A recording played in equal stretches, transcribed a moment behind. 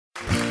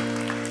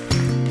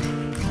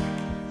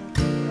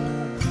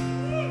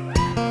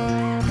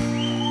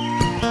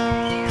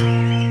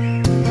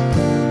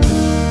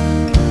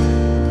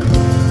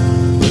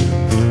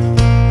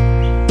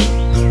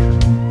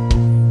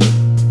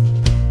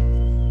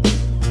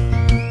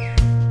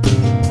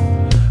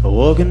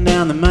Walking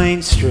down the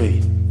main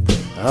street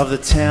of the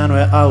town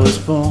where I was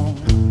born,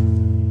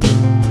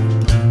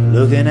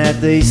 looking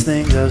at these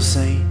things I've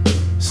seen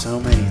so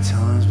many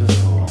times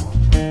before.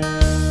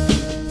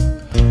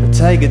 I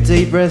take a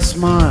deep breath,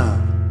 smile,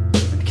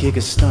 and kick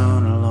a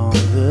stone along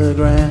the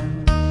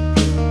ground.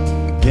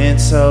 Been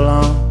so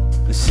long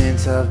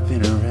since I've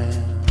been around.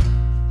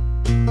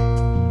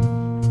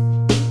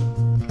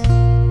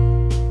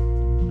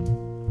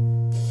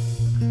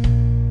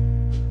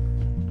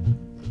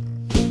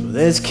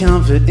 There's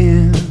comfort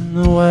in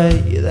the way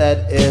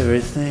that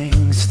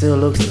everything still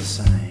looks the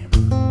same.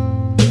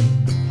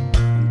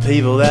 And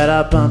people that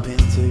I bump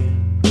into,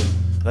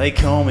 they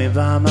call me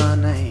by my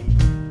name.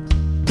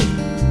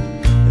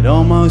 It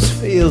almost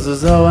feels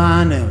as though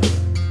I never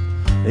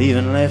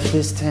even left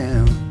this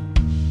town.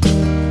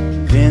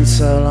 Been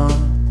so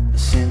long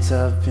since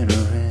I've been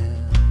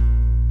around.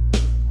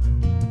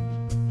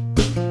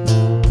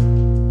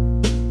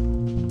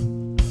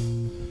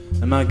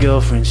 And my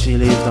girlfriend, she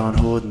lived on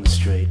Horden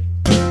Street.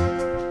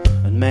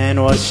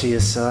 Man, was she a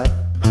sight.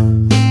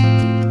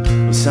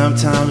 Well,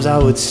 sometimes I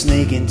would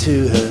sneak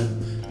into her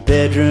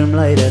bedroom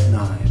late at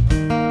night.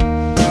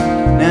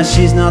 Now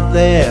she's not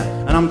there,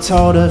 and I'm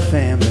told her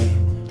family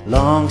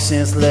long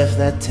since left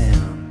that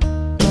town.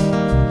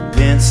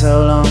 Been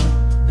so long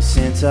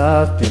since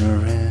I've been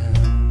around.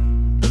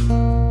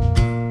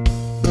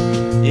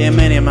 Yeah,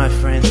 many of my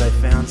friends, they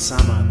found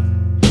some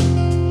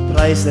other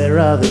place they'd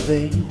rather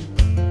be,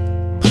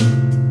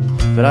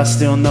 but I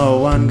still know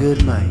one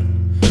good mate.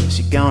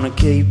 She gonna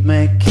keep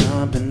me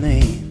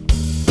company.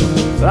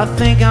 But I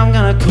think I'm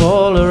gonna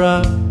call her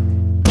up.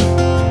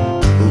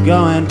 We'll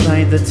go and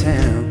paint the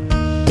town.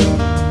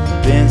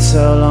 Been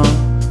so long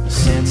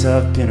since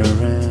I've been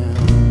around.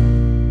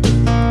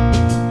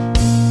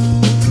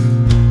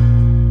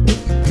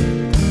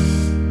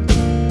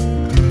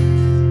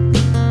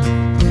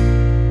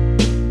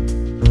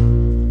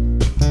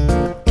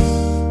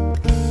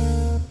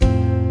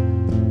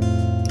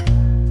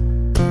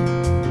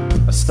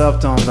 I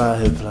stopped on by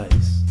her place.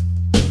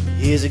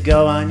 Years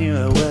ago I knew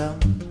her well.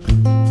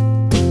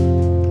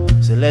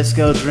 So let's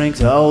go drink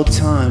to old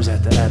times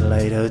at the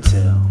Adelaide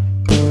Hotel.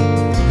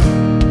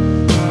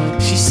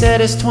 She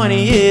said it's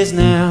 20 years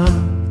now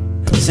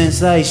since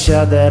they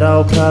shut that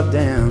old pub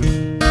down.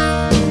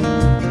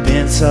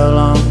 Been so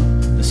long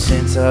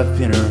since I've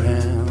been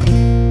around.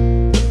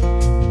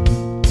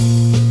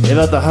 Yeah,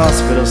 but the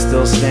hospital's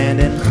still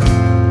standing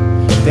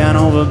down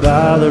over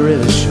by the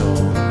river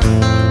shore.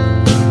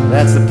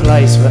 That's the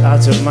place where I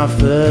took my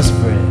first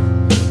breath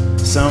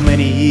so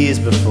many years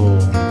before.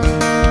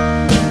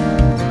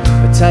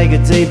 I take a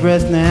deep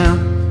breath now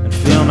and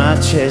feel my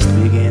chest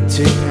begin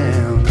to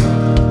pound.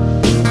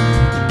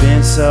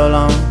 Been so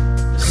long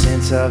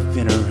since I've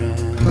been around.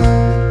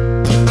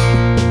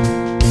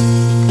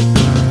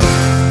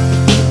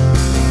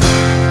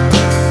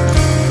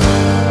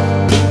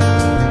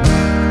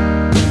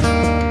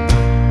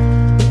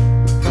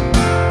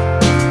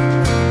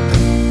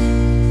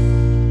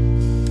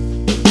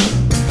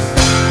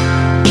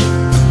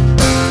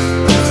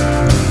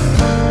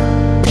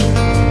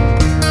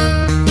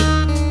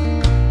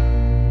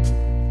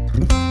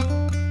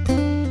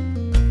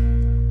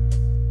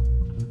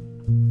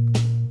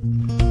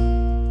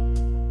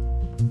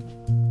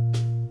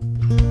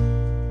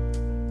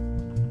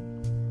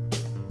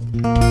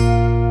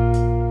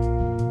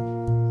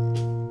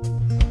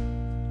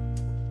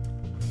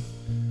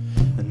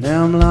 And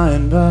now I'm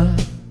lying by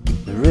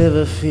the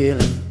river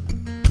feeling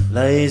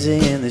lazy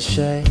in the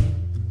shade,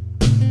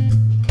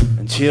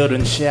 and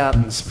children shout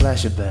and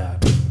splash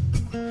about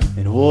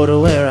in water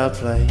where I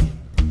play.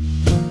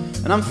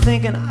 And I'm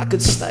thinking I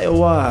could stay a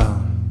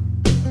while,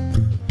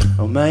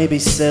 or maybe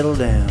settle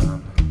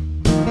down.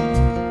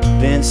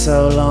 Been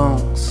so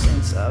long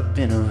since I've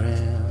been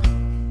around.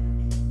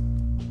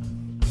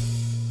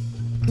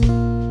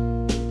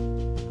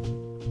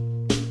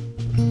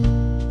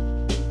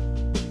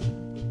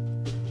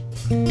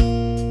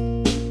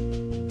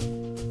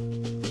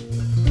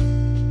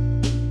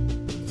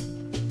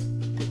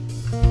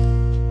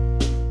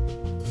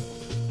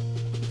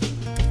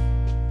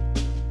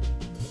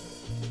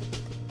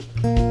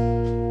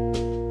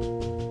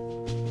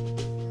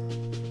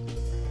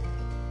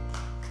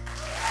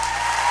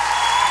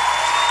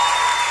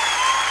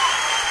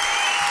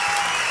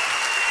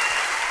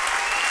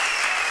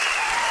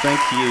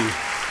 Thank you.